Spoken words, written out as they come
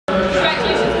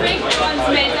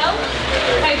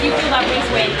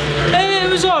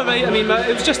alright. I mean,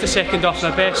 it was just a second off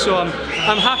my best, so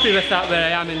I'm happy with that where I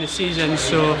am in the season.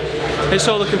 So it's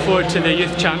all looking forward to the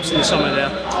youth champs in the summer there.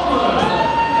 We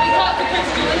talked to Chris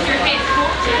Jones, your head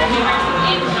coach at the University of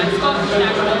Edinburgh, Scottish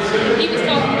Nationals. He was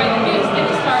talking about the boost at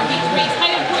the start of each race.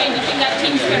 How important do you think that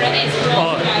team spirit is for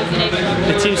all the guys in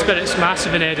Edinburgh? The team spirit's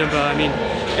massive in Edinburgh. I mean,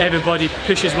 everybody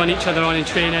pushes each other on in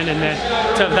training, and then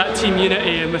to have that team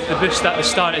unity and with the boost at the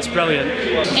start, it's brilliant.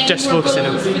 Just focusing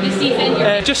on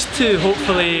just to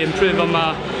hopefully improve on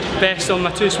my best on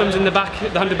my 2 swims in the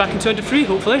 100 back and 200 free,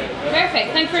 hopefully.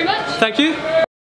 Perfect, thank you very much. Thank you.